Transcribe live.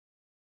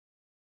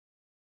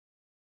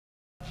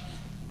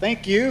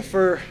thank you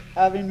for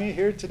having me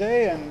here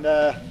today, and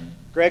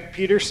Greg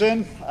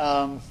Peterson.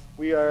 I'll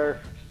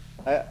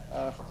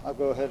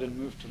go ahead and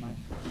move to my.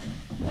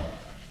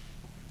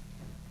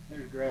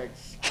 There's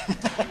Greg's.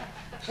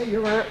 Hey,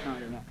 you're right. No,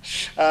 you're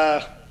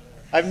not.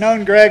 I've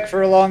known Greg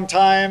for a long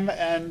time,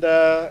 and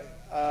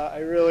I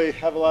really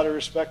have a lot of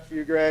respect for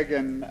you, Greg.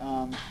 And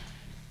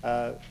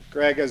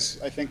Greg,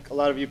 as I think a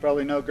lot of you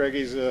probably know, Greg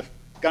is a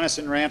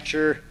Gunnison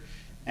Rancher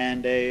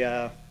and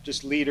a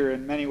just leader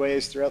in many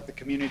ways throughout the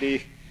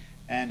community,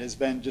 and has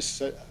been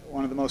just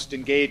one of the most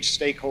engaged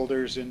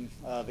stakeholders in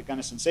the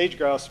Gunnison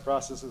sage-grouse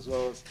process, as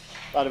well as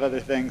a lot of other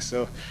things.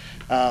 So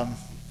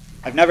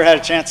I've never had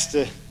a chance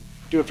to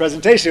do a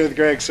presentation with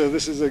Greg, so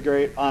this is a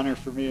great honor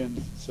for me,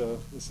 and so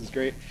this is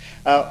great.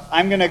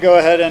 I'm going to go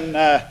ahead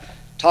and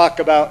talk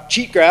about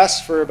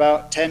cheatgrass for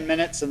about 10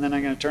 minutes, and then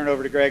I'm going to turn it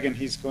over to Greg, and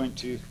he's going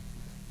to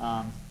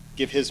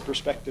give his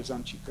perspectives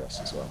on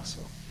cheatgrass as well. So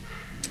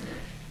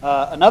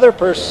another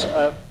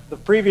person, the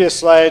previous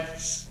slide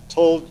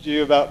told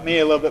you about me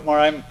a little bit more.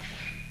 I'm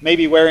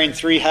maybe wearing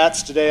 3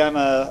 hats today. I'm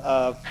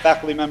a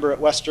faculty member at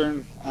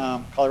Western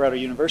Colorado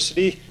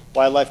University,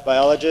 wildlife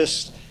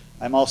biologist.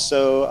 I'm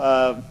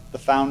also the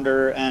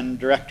founder and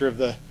director of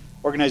the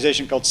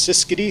organization called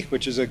Siskety,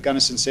 which is a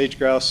Gunnison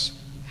sage-grouse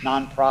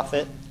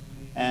nonprofit.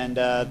 And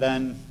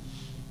then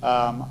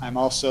I'm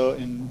also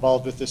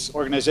involved with this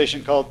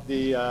organization called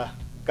the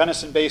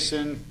Gunnison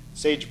Basin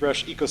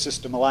Sagebrush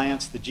Ecosystem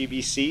Alliance, the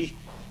GBC.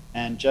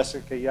 And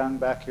Jessica Young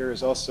back here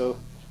is also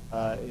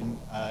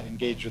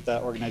engaged with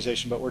that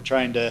organization, but we're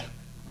trying to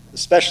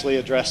especially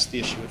address the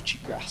issue of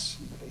cheatgrass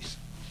in the basin.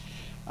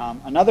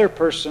 Another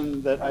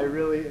person that I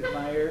really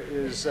admire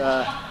is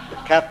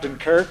Captain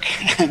Kirk,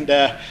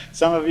 and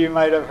some of you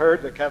might have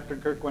heard that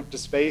Captain Kirk went to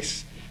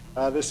space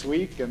this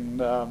week, and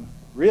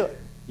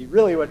he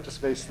really went to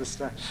space this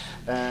time.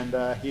 And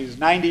he's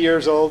 90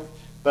 years old,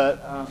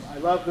 but I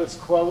love this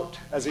quote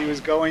as he was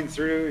going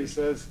through. He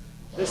says,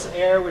 "This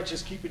air which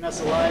is keeping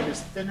us alive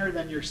is thinner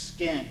than your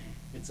skin.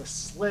 It's a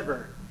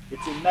sliver.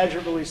 It's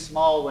immeasurably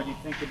small when you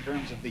think in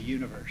terms of the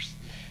universe."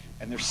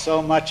 And there's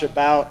so much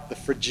about the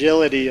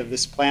fragility of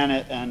this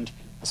planet, and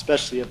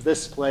especially of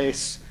this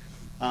place,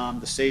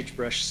 the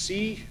Sagebrush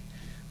Sea,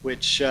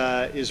 which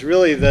is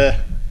really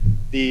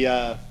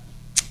the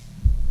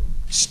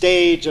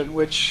stage on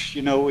which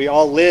we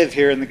all live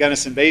here in the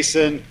Gunnison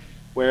Basin,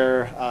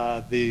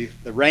 where the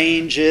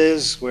range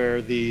is,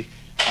 where the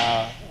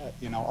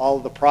all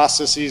the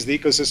processes, the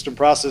ecosystem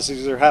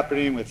processes are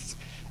happening with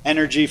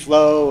energy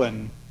flow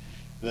and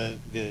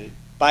the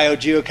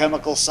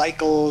biogeochemical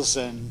cycles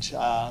and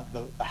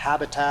the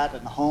habitat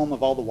and the home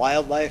of all the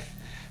wildlife.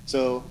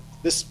 So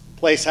this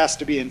place has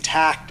to be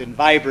intact and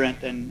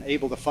vibrant and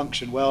able to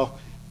function well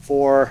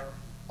for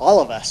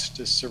all of us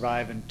to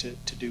survive and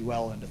to do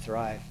well and to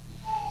thrive.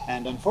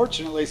 And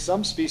unfortunately,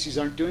 some species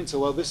aren't doing so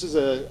well. This is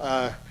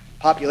a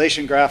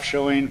population graph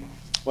showing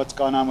what's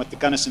gone on with the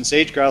Gunnison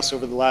sage-grouse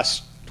over the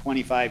last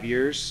 25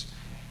 years.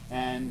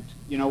 And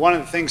one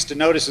of the things to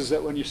notice is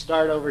that when you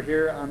start over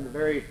here on the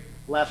very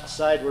left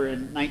side, we're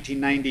in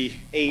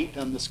 1998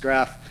 on this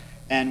graph,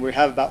 and we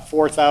have about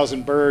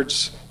 4,000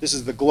 birds. This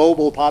is the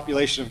global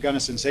population of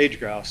Gunnison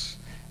sage-grouse,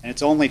 and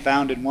it's only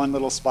found in one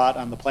little spot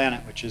on the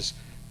planet, which is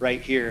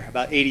right here.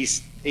 About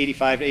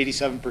 85 to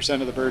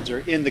 87% of the birds are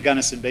in the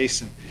Gunnison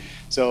Basin.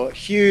 So a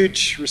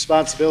huge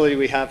responsibility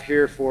we have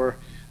here for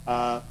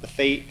the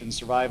fate and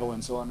survival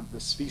and so on of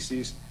this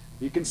species.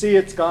 You can see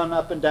it's gone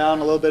up and down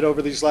a little bit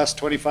over these last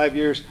 25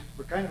 years.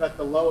 We're kind of at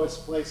the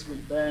lowest place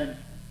we've been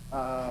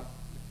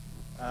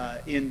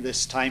in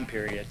this time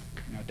period,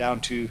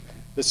 down to,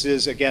 this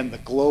is again the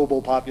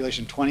global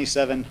population,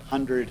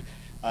 2,700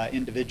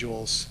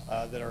 individuals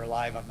that are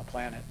alive on the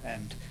planet.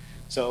 And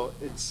so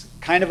it's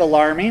kind of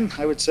alarming,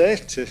 I would say,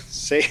 to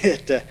say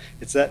it.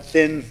 It's that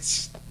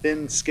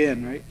thin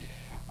skin, right?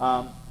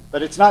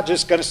 But it's not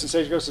just Gunnison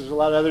sage-grouse. There's a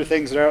lot of other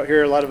things that are out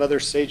here, a lot of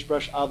other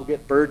sagebrush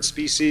obligate bird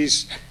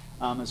species,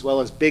 as well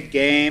as big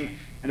game.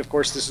 And of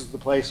course, this is the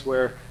place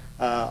where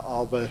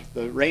all the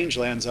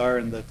rangelands are,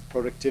 and the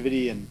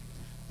productivity and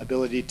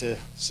ability to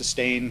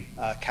sustain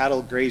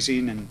cattle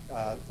grazing and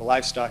the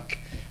livestock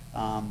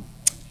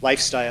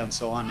lifestyle and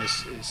so on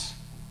is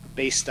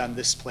based on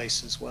this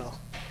place as well.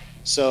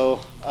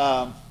 So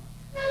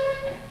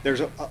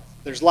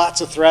there's lots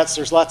of threats,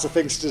 there's lots of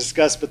things to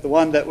discuss, but the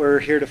one that we're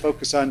here to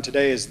focus on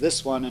today is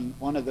this one, and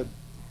one of the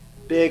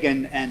big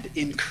and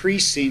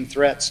increasing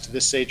threats to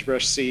this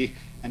sagebrush sea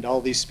and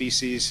all these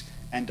species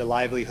and to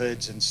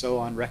livelihoods and so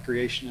on,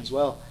 recreation as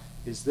well,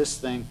 is this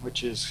thing,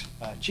 which is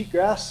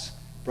cheatgrass,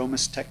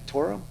 Bromus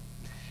tectorum.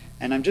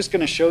 And I'm just going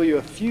to show you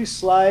a few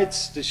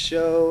slides to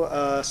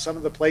show some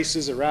of the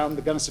places around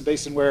the Gunnison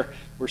Basin where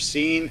we're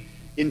seeing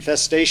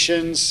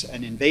infestations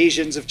and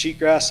invasions of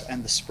cheatgrass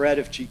and the spread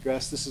of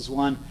cheatgrass. This is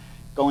one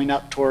going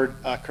up toward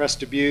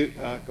Crested Butte,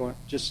 going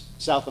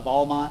just south of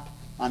Almont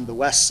on the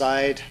west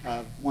side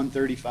of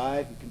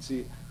 135. You can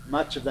see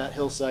much of that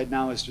hillside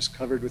now is just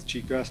covered with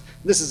cheatgrass.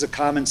 This is a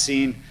common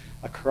scene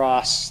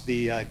across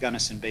the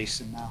Gunnison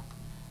Basin now.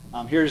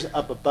 Here's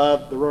up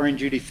above the Roaring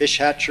Judy Fish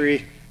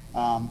Hatchery.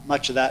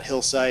 Much of that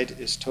hillside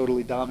is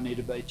totally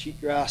dominated by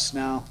cheatgrass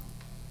now.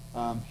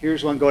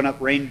 Here's one going up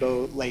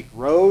Rainbow Lake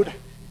Road.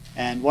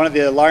 And one of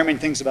the alarming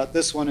things about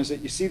this one is that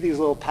you see these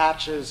little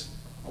patches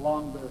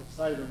along the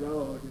side of the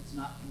road. It's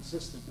not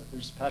consistent, but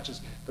there's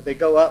patches. But they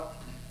go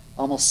up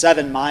almost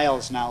 7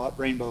 miles now up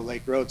Rainbow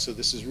Lake Road. So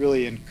this is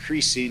really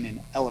increasing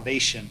in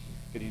elevation,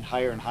 getting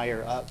higher and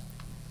higher up.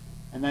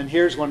 And then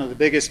here's one of the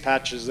biggest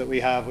patches that we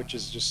have, which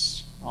is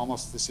just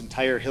almost this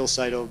entire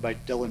hillside over by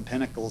Dillon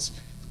Pinnacles,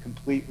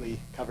 completely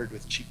covered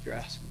with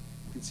cheatgrass.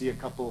 You can see a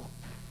couple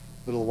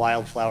little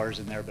wildflowers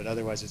in there, but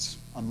otherwise it's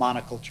a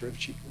monoculture of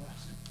cheatgrass.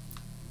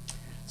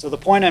 So the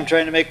point I'm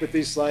trying to make with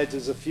these slides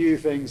is a few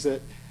things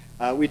that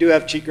we do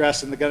have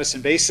cheatgrass in the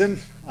Gunnison Basin.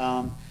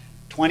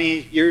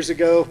 20 years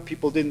ago,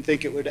 people didn't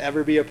think it would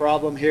ever be a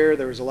problem here.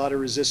 There was a lot of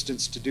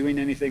resistance to doing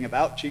anything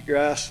about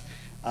cheatgrass.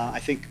 I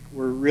think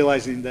we're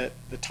realizing that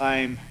the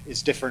time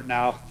is different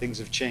now. Things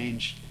have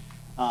changed.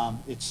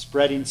 It's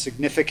spreading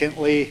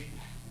significantly.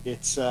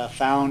 It's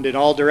found in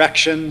all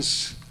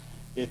directions.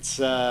 It's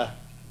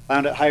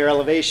found at higher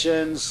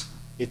elevations.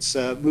 It's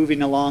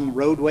moving along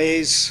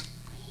roadways.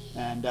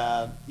 And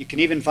you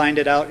can even find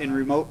it out in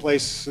remote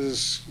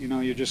places. You know,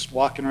 you're just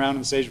walking around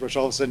in the sagebrush,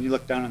 all of a sudden you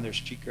look down and there's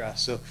cheatgrass.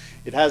 So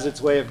it has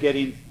its way of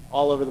getting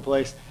all over the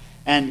place.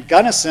 And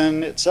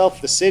Gunnison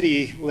itself, the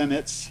city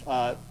limits,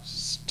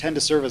 tend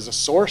to serve as a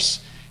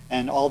source.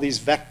 And all these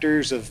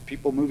vectors of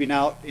people moving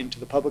out into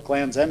the public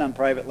lands and on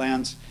private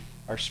lands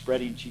are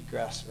spreading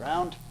cheatgrass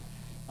around.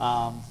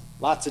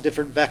 Lots of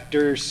different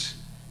vectors,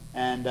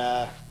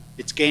 and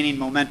it's gaining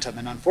momentum.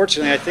 And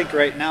unfortunately, I think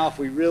right now, if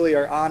we really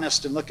are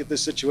honest and look at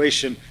this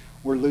situation,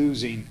 we're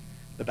losing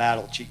the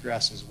battle.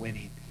 Cheatgrass is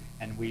winning.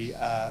 And we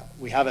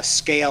have a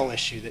scale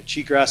issue that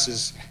cheatgrass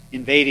is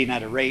invading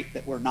at a rate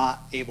that we're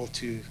not able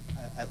to,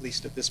 at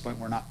least at this point,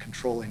 we're not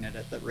controlling it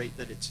at the rate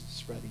that it's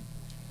spreading.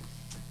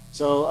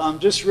 So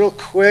just real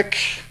quick,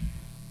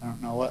 I don't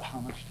know how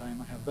much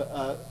time I have,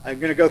 but I'm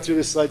going to go through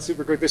this slide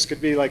super quick. This could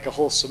be like a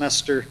whole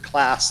semester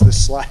class,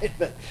 this slide.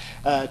 But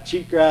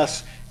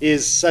cheatgrass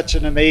is such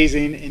an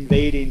amazing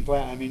invading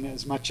plant. I mean,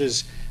 as much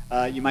as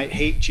you might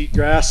hate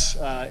cheatgrass,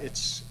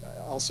 it's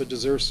also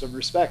deserves some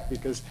respect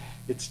because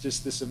it's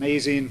just this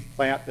amazing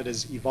plant that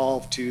has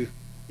evolved to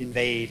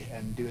invade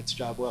and do its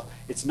job well.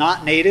 It's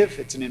not native.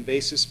 It's an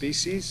invasive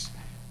species.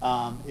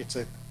 It's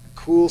a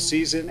cool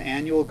season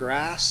annual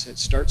grass. It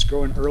starts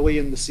growing early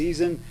in the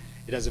season.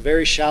 It has a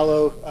very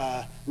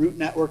shallow root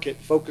network. It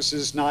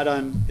focuses not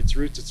on its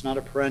roots. It's not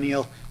a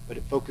perennial, but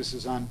it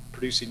focuses on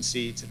producing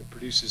seeds. And it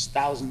produces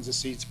thousands of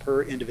seeds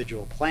per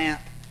individual plant.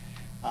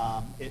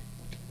 It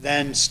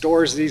then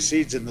stores these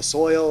seeds in the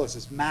soil. It's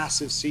this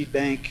massive seed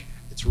bank.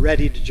 It's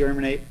ready to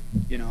germinate,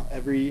 you know,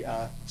 every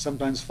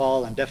sometimes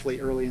fall and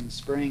definitely early in the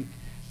spring.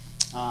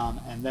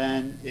 And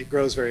then it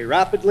grows very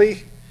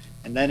rapidly.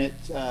 And then it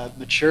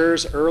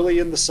matures early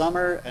in the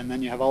summer. And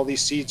then you have all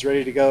these seeds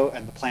ready to go,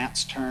 and the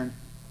plants turn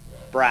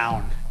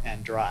brown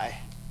and dry.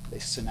 They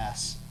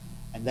senesce.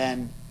 And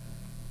then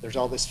there's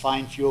all this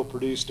fine fuel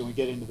produced, and we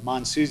get into the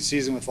monsoon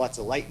season with lots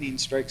of lightning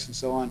strikes and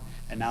so on,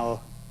 and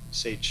now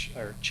sage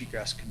or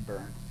cheatgrass can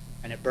burn.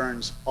 And it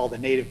burns all the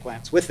native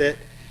plants with it.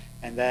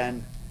 And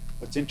then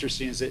what's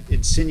interesting is it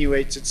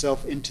insinuates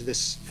itself into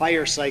this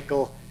fire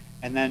cycle,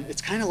 and then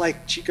it's kind of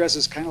like, cheatgrass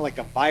is kind of like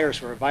a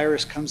virus, where a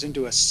virus comes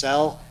into a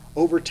cell,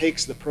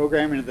 overtakes the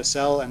programming of the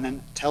cell, and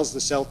then tells the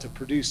cell to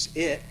produce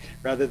it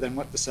rather than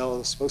what the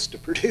cell is supposed to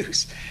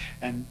produce.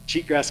 And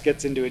cheatgrass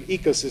gets into an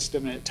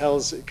ecosystem, and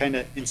it kind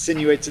of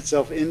insinuates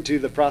itself into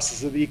the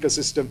process of the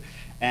ecosystem.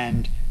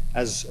 And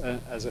as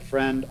a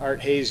friend,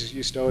 Art Hayes,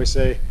 used to always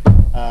say,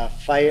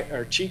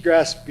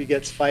 cheatgrass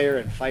begets fire,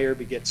 and fire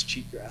begets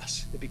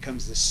cheatgrass. It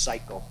becomes this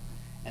cycle.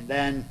 And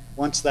then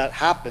once that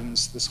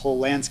happens, this whole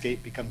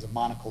landscape becomes a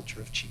monoculture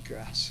of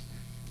cheatgrass.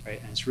 Right?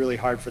 And it's really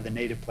hard for the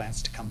native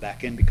plants to come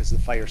back in because the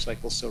fire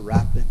cycle is so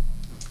rapid.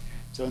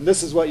 So, and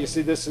this is what you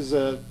see. This is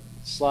a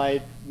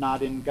slide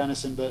not in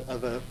Gunnison, but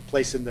of a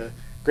place in the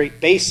Great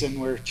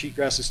Basin where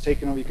cheatgrass is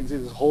taken over. You can see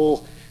this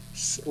whole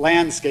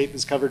landscape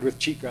is covered with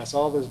cheatgrass.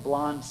 All this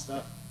blonde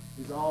stuff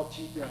is all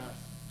cheatgrass.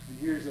 And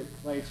here's a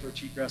place where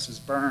cheatgrass is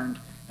burned,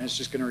 and it's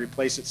just going to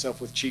replace itself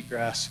with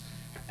cheatgrass,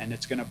 and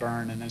it's going to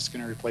burn, and then it's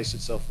going to replace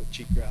itself with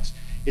cheatgrass.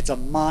 It's a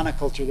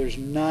monoculture. There's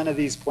none of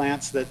these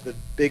plants that the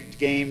big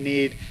game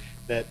need,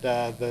 that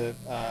the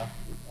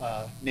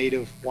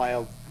native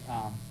wild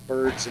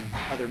birds and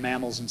other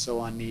mammals and so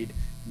on need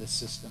in this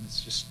system.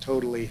 It's just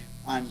totally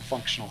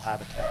unfunctional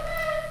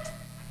habitat.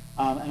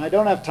 And I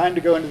don't have time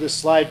to go into this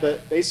slide,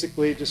 but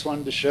basically just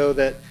wanted to show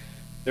that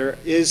there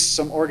is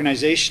some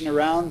organization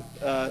around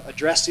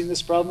addressing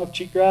this problem of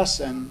cheatgrass,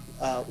 and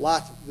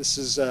this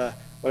is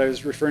what I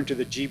was referring to,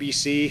 the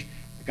GBC,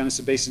 the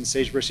Gunnison Basin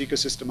Sagebrush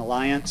Ecosystem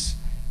Alliance.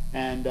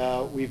 And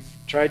we've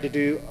tried to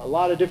do a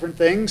lot of different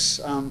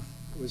things.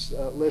 Was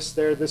a list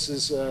there. This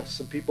is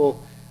some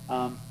people,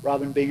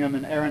 Robin Bingham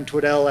and Aaron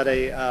Twiddell, at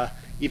a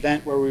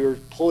event where we were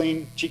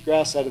pulling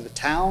cheatgrass out of the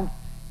town.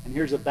 And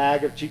here's a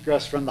bag of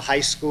cheatgrass from the high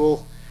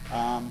school.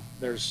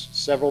 There's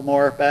several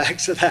more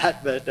bags of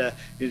that, but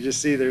you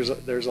just see there's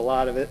a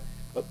lot of it.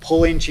 But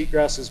pulling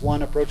cheatgrass is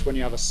one approach when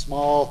you have a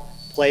small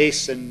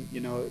place, and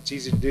it's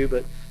easy to do,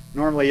 but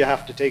normally you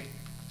have to take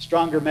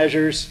stronger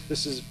measures.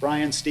 This is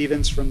Brian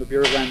Stevens from the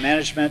Bureau of Land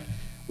Management.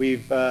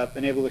 We've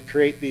been able to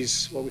create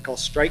these, what we call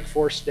strike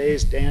force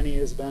days. Danny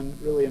has been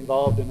really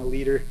involved and a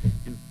leader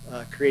in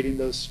creating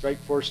those strike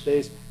force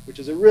days, which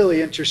is a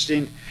really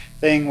interesting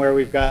thing where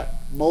we've got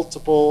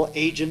multiple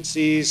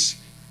agencies,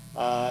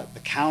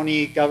 the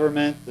county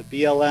government, the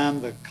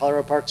BLM, the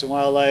Colorado Parks and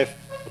Wildlife,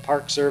 the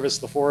Park Service,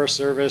 the Forest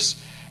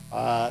Service,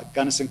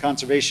 Gunnison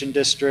Conservation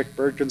District,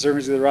 Bird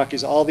Conservancy of the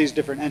Rockies, all these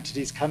different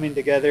entities coming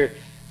together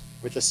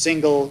with a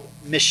single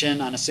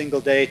mission on a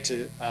single day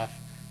to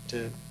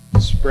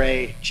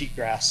spray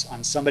cheatgrass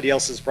on somebody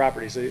else's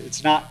property. So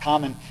it's not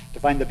common to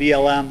find the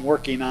BLM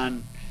working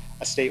on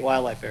a state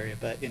wildlife area,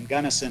 but in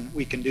Gunnison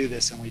we can do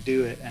this, and we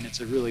do it, and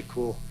it's a really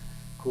cool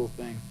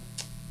thing.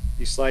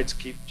 These slides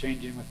keep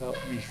changing without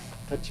me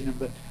touching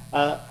them,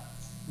 but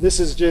this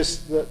is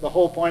just, the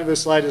whole point of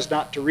this slide is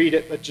not to read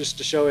it, but just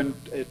to show in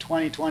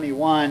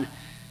 2021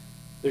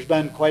 there's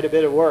been quite a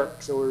bit of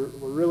work. So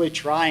we're really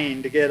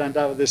trying to get on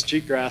top of this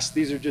cheatgrass.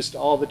 These are just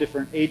all the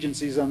different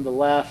agencies on the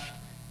left,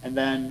 and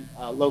then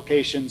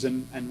locations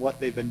and what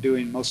they've been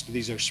doing. Most of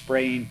these are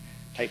spraying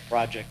type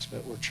projects,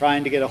 but we're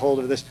trying to get a hold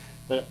of this.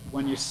 But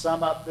when you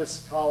sum up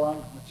this column,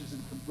 which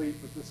isn't complete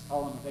with this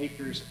column of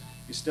acres,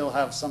 you still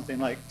have something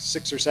like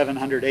 600 or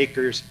 700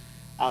 acres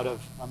out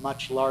of a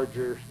much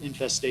larger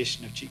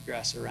infestation of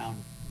cheatgrass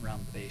around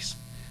the base.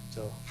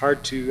 So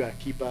hard to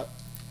keep up.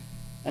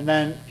 And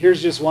then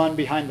here's just one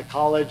behind the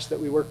college that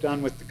we worked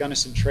on with the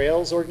Gunnison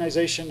Trails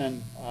organization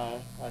and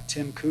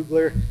Tim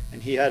Kugler,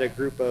 and he had a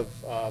group of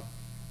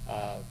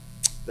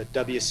the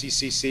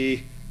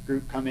WCCC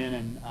group come in,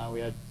 and we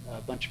had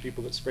a bunch of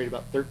people that sprayed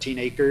about 13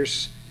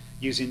 acres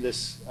using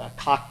this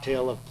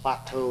cocktail of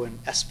plateau and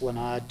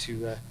esplanade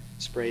to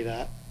spray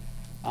that.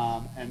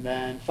 And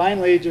then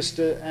finally, just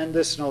to end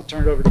this, and I'll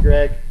turn it over to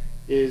Greg,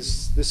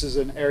 this is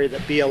an area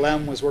that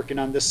BLM was working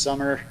on this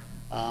summer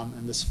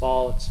and this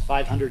fall. It's a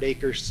 500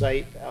 acre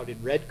site out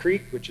in Red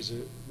Creek, which is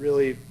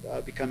really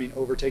becoming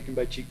overtaken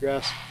by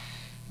cheatgrass.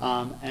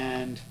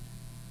 And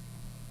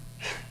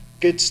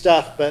good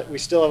stuff, but we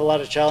still have a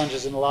lot of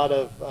challenges and a lot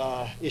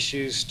of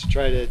issues to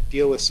try to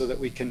deal with so that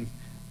we can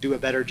do a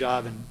better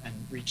job and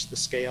reach the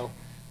scale.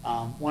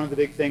 One of the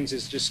big things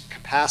is just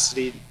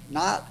capacity.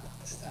 Not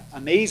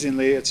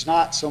amazingly, it's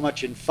not so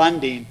much in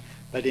funding,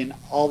 but in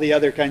all the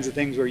other kinds of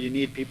things where you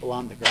need people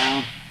on the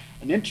ground.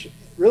 An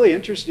really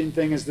interesting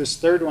thing is this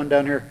third one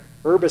down here,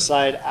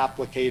 herbicide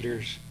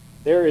applicators.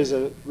 There is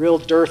a real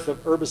dearth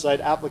of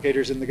herbicide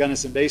applicators in the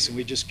Gunnison Basin.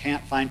 We just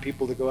can't find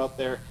people to go out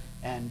there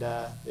and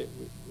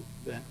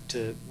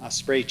to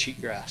spray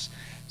cheatgrass.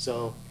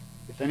 So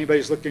if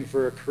anybody's looking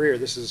for a career,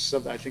 this is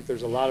something, I think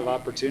there's a lot of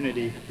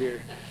opportunity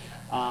here.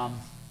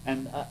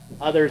 And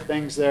other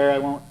things there I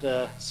won't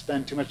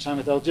spend too much time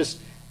with. I'll just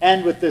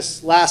end with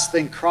this last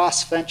thing,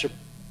 cross-fence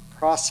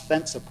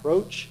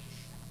approach.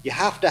 You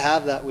have to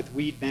have that with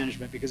weed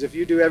management, because if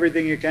you do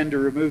everything you can to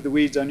remove the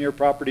weeds on your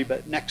property,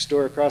 but next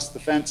door across the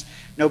fence,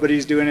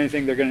 nobody's doing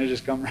anything, they're going to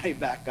just come right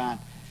back on.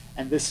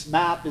 And this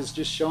map is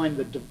just showing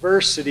the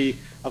diversity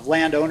of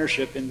land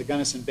ownership in the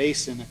Gunnison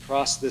Basin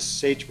across this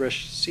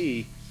sagebrush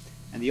sea.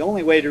 And the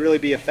only way to really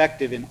be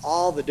effective in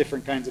all the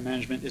different kinds of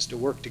management is to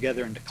work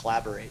together and to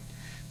collaborate.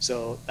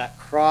 So that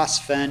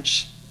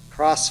cross-fence,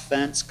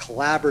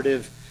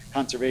 collaborative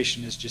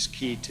conservation is just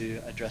key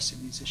to addressing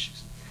these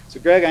issues. So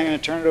Greg, I'm going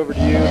to turn it over to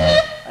you.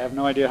 I have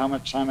no idea how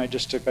much time I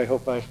just took. I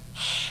hope I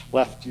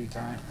left you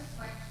time.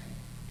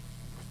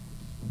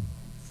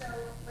 So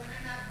when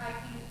I'm not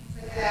hiking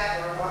like that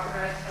or walking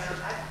around town,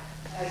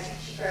 I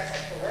see cheatgrass, I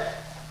pull it,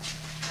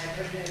 I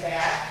put it in a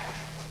bag.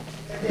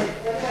 But then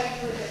what do I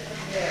do with it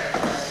from there?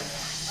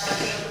 Are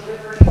they going to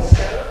deliver it in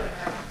stove and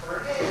have to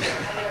burn it? Or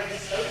how do I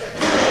dispose of it?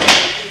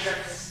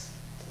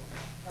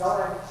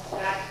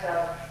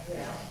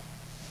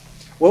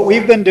 What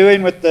we've been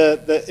doing with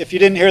if you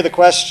didn't hear the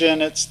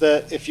question, it's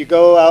if you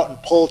go out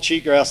and pull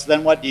cheatgrass,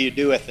 then what do you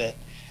do with it?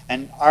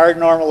 And our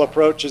normal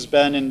approach has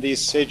been in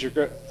these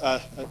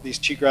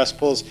cheatgrass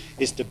pulls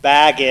is to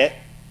bag it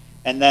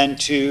and then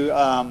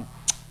to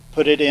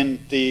put it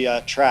in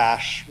the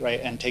trash, right,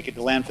 and take it to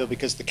landfill,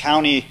 because the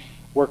county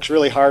works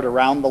really hard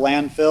around the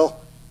landfill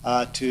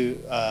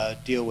to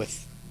deal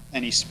with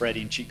any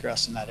spreading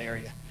cheatgrass in that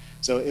area.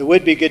 So it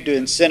would be good to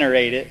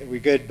incinerate it. We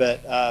could,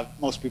 but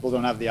most people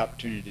don't have the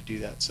opportunity to do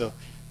that. So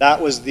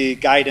that was the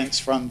guidance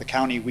from the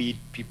county weed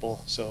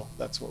people. So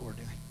that's what we're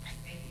doing.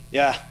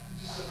 Yeah.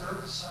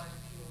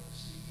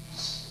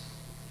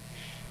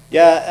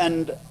 Yeah,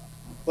 and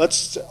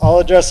I'll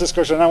address this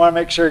question. I want to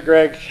make sure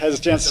Greg has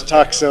a chance to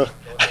talk. So,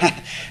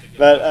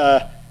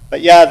 but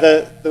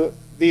yeah,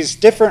 these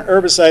different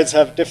herbicides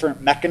have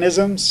different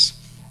mechanisms,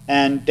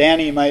 and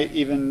Danny might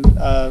even.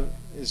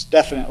 Is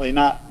definitely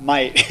not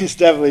might is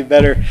definitely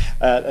better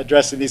at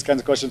addressing these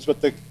kinds of questions.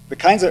 But the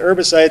kinds of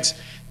herbicides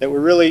that we're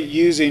really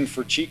using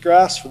for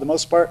cheatgrass for the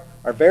most part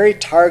are very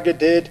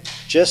targeted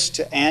just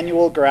to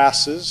annual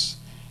grasses,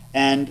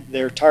 and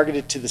they're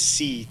targeted to the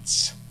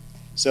seeds.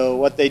 So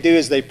what they do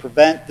is they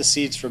prevent the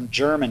seeds from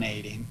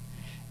germinating,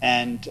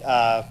 and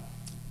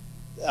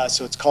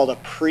so it's called a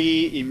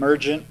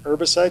pre-emergent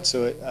herbicide.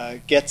 So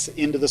it gets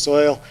into the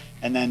soil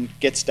and then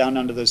gets down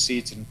under those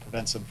seeds and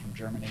prevents them from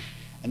germinating.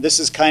 And this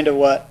is kind of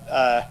what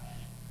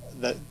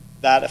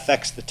that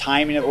affects the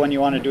timing of when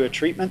you want to do a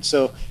treatment.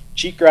 So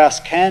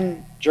cheatgrass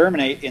can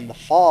germinate in the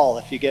fall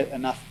if you get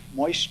enough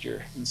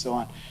moisture and so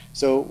on.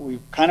 So we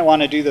kind of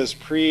want to do those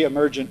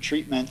pre-emergent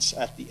treatments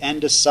at the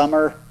end of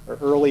summer or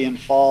early in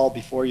fall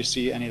before you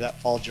see any of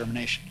that fall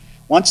germination.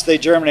 Once they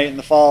germinate in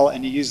the fall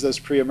and you use those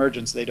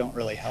pre-emergents, they don't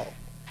really help.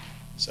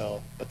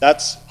 So, but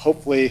that's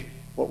hopefully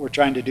what we're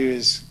trying to do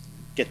is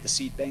get the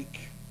seed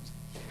bank.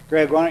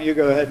 Greg, why don't you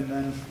go ahead and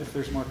then if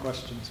there's more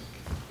questions.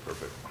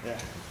 Perfect. Yeah.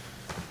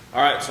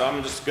 All right, so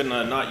I'm just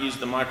gonna not use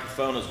the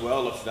microphone as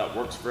well if that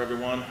works for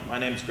everyone. My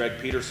name's Greg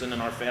Peterson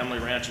and our family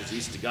ranch is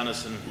east of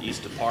Gunnison,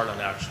 east of Pardon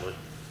actually.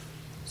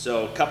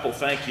 So a couple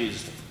thank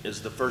yous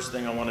is the first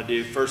thing I want to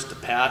do. First to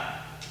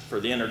Pat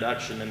for the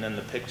introduction and then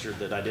the picture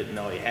that I didn't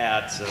know he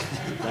had, so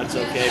that's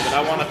okay. But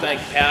I want to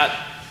thank Pat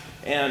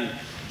and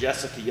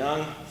Jessica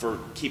Young for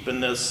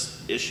keeping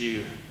this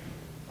issue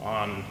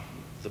on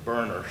the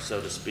burner,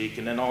 so to speak,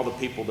 and then all the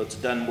people that's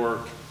done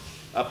work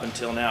up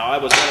until now. I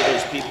was one of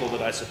those people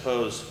that I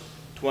suppose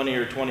 20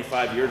 or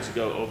 25 years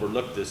ago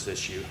overlooked this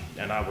issue,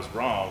 and I was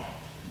wrong.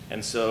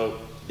 And so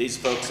these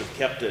folks have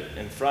kept it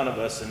in front of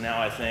us, and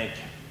now I think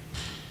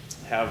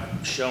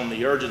have shown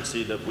the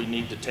urgency that we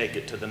need to take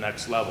it to the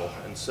next level.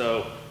 And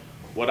so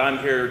what I'm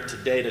here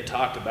today to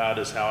talk about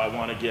is how I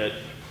want to get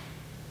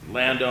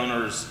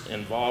landowners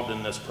involved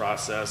in this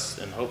process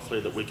and hopefully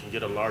that we can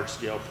get a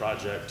large-scale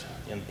project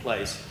in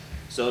place.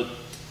 So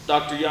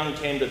Dr. Young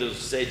came to the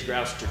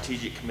Sagegrass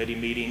Strategic Committee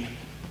meeting,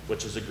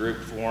 which is a group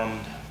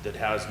formed that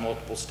has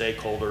multiple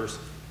stakeholders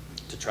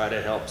to try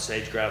to help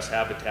sagegrass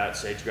habitat,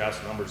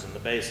 sagegrass numbers in the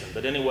basin.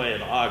 But anyway,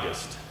 in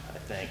August, I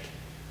think,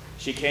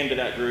 she came to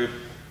that group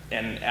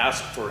and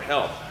asked for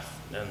help,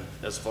 and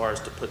as far as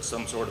to put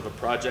some sort of a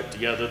project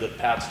together that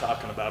Pat's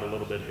talking about a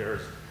little bit here,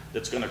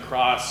 that's going to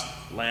cross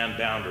land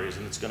boundaries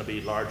and it's going to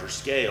be larger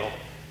scale,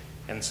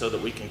 and so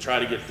that we can try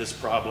to get this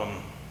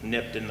problem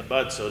nipped in the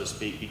bud, so to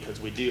speak, because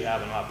we do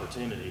have an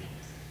opportunity.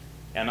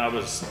 And I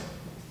was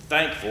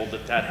thankful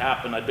that that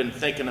happened. I'd been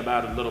thinking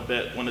about it a little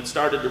bit. When it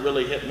started to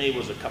really hit me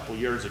was a couple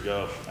years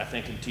ago, I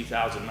think in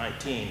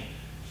 2019.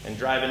 And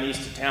driving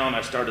east of town,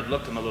 I started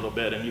looking a little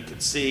bit, and you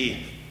could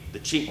see the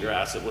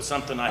cheatgrass. It was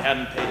something I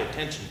hadn't paid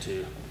attention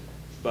to,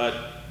 but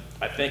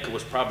I think it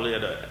was probably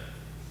at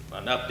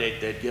an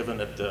update they'd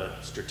given at the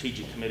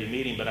strategic committee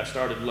meeting, but I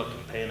started looking,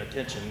 paying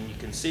attention, and you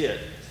can see it.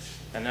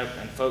 And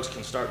folks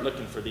can start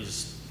looking for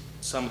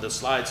some of the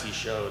slides he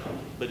showed.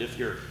 But if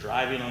you're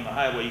driving on the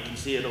highway, you can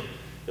see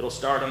it'll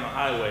start on the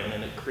highway and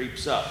then it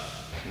creeps up.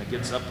 And it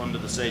gets up under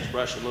the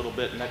sagebrush a little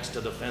bit next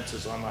to the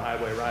fences on the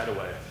highway right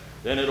away.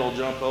 Then it'll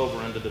jump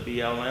over into the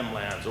BLM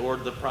lands or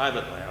the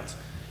private lands.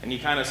 And you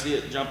kind of see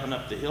it jumping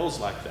up the hills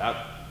like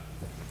that.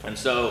 And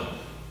so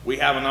we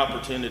have an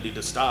opportunity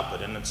to stop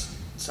it. And it's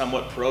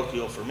somewhat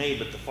parochial for me,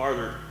 but the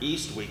farther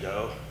east we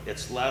go,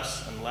 it's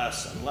less and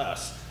less and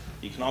less.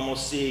 You can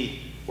almost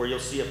see where you'll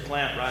see a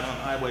plant right on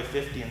Highway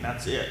 50 and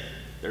that's it.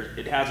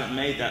 It hasn't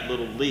made that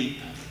little leap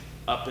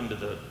up into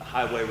the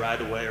highway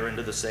right away or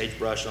into the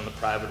sagebrush on the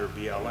private or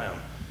BLM.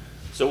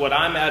 So what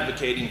I'm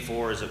advocating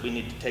for is that we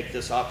need to take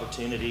this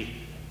opportunity,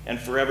 and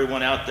for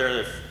everyone out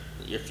there,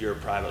 if you're a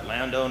private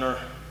landowner,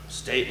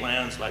 state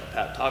lands like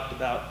Pat talked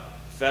about,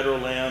 federal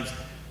lands,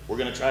 we're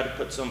going to try to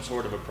put some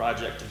sort of a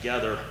project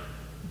together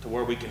to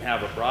where we can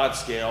have a broad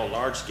scale,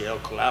 large scale,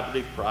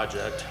 collaborative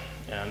project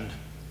and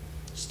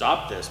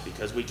stop this,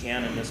 because we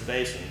can in this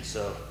basin.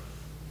 So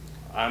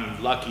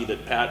I'm lucky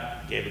that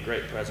Pat gave a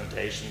great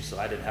presentation, so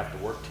I didn't have to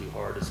work too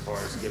hard as far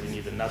as giving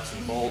you the nuts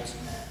and bolts.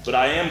 But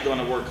I am going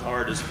to work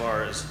hard as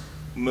far as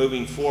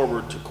moving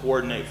forward to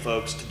coordinate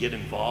folks to get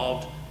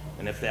involved.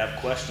 And if they have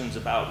questions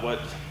about what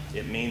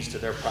it means to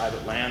their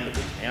private land, that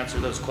we can answer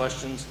those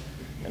questions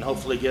and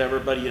hopefully get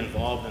everybody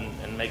involved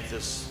and make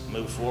this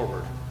move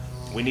forward.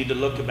 We need to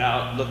look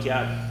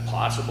at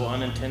possible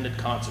unintended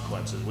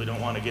consequences. We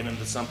don't want to get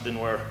into something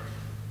where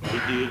we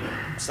do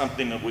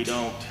something that we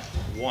don't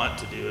want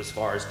to do as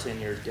far as 10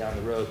 years down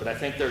the road. But I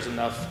think there's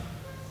enough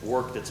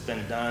work that's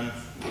been done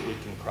that we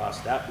can cross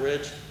that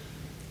bridge.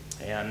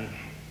 And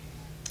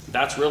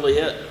that's really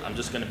it. I'm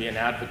just going to be an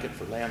advocate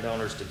for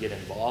landowners to get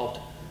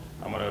involved.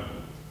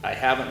 I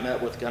haven't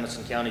met with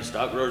Gunnison County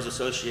Stock Growers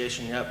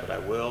Association yet, but I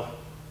will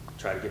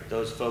try to get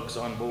those folks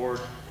on board.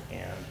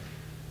 And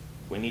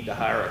we need to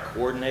hire a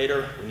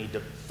coordinator. We need to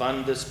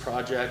fund this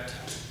project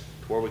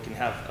to where we can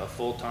have a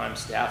full-time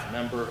staff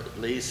member at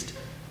least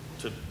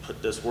to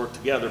put this work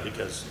together,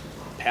 because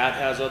Pat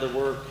has other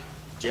work,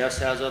 Jess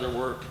has other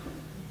work.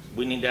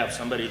 We need to have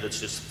somebody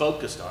that's just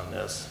focused on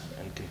this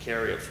and can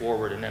carry it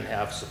forward and then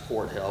have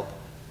support help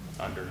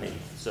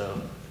underneath. So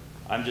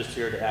I'm just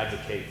here to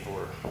advocate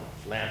for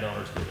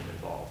landowners getting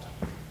involved.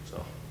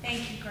 So.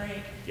 Thank you,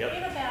 Greg. Yep. We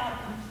have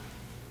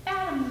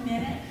about a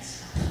minute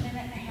and a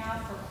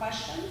half for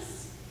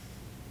questions.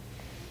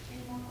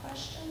 Any more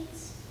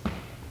questions?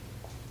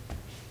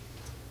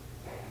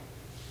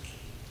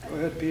 Go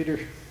ahead, Peter.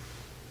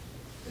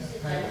 Yeah,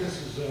 Frank,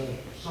 this is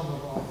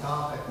somewhat off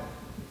topic,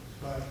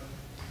 but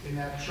in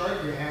that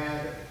chart you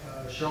had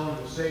showing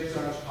the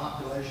sage-grouse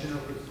population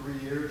over 3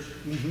 years,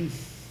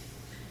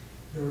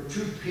 there were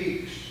 2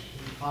 peaks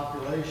in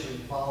population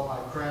followed by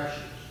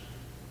crashes.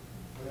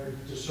 Are there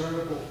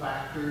discernible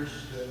factors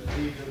that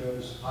lead to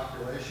those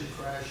population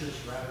crashes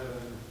rather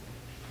than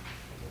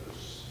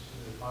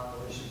the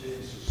population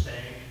being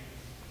sustained?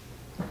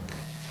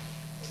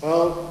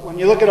 Well, when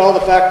you look at all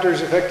the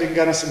factors affecting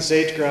Gunnison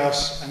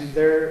sage-grouse, I mean,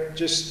 they're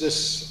just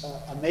this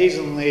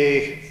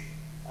amazingly,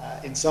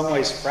 in some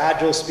ways,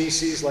 fragile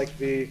species like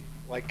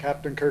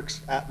Captain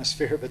Kirk's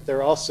atmosphere, but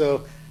they're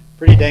also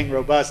pretty dang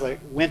robust. Like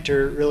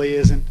winter really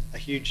isn't a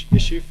huge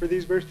issue for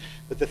these birds,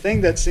 but the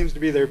thing that seems to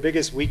be their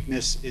biggest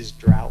weakness is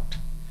drought.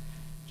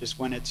 Just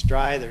when it's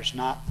dry, there's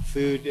not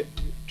food.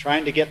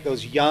 Trying to get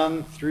those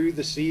young through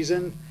the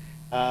season,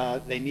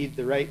 they need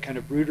the right kind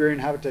of brood-rearing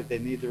habitat, they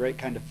need the right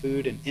kind of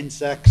food and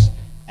insects,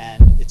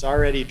 and it's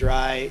already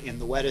dry in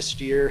the wettest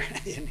year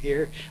in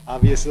here,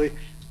 obviously,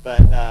 but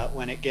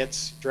when it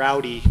gets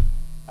droughty,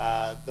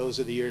 those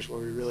are the years where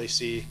we really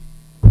see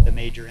the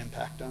major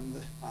impact on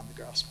the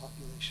grouse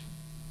population,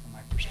 from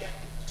my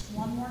perspective.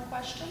 One more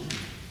question?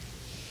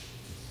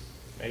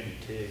 Maybe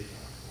 2.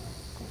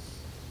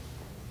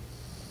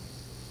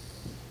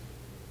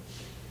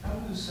 How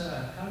did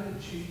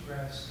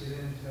cheatgrass get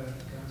into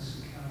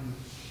Gunnison County?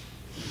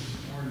 Is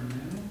it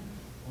ornamental,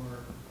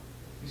 or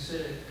you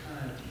said it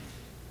kind of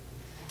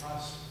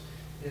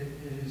it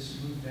has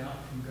moved out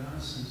from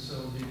Gunnison,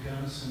 so did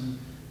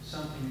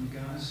something in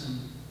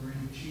Gunnison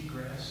bring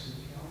cheatgrass to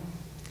the county?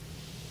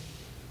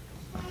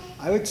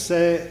 I would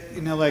say,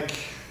 like,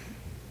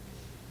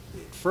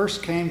 it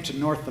first came to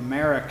North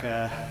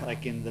America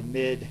like in the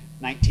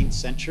mid-19th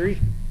century.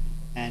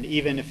 And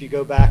even if you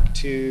go back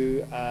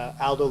to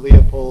Aldo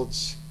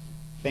Leopold's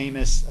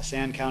famous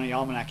Sand County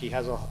Almanac, he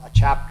has a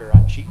chapter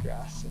on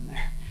cheatgrass in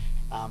there.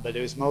 But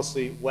it was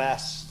mostly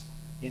west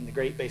in the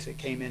Great Basin. It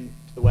came in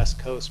to the west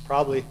coast,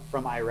 probably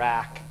from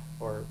Iraq,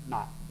 or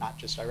not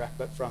just Iraq,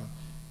 but from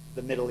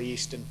the Middle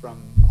East and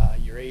from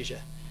Eurasia.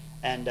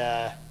 And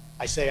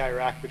I say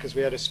Iraq because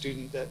we had a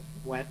student that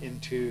went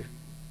into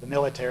the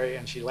military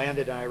and she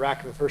landed in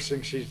Iraq. The first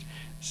thing she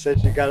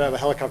said, she got out of the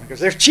helicopter and goes,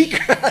 "There's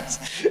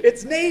cheatgrass,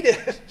 it's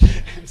native."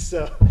 And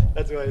so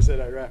that's why I said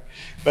Iraq.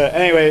 But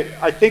anyway,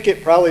 I think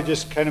it probably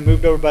just kind of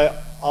moved over by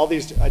all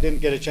these. I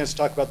didn't get a chance to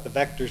talk about the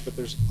vectors, but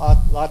there's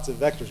lots of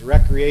vectors: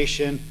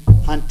 recreation,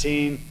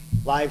 hunting,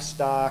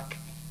 livestock,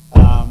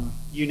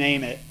 you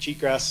name it.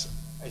 Cheatgrass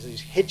is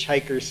these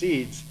hitchhiker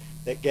seeds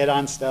that get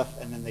on stuff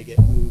and then they get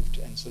moved,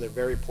 and so they're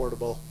very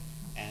portable,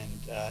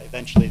 and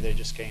eventually they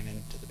just came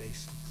into the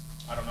basin.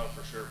 I don't know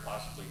for sure,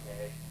 possibly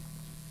hay.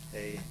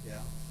 Hay, yeah.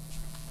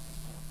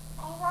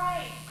 All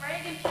right,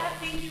 Greg and Pat,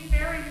 thank you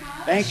very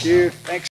much. Thank you. Thanks.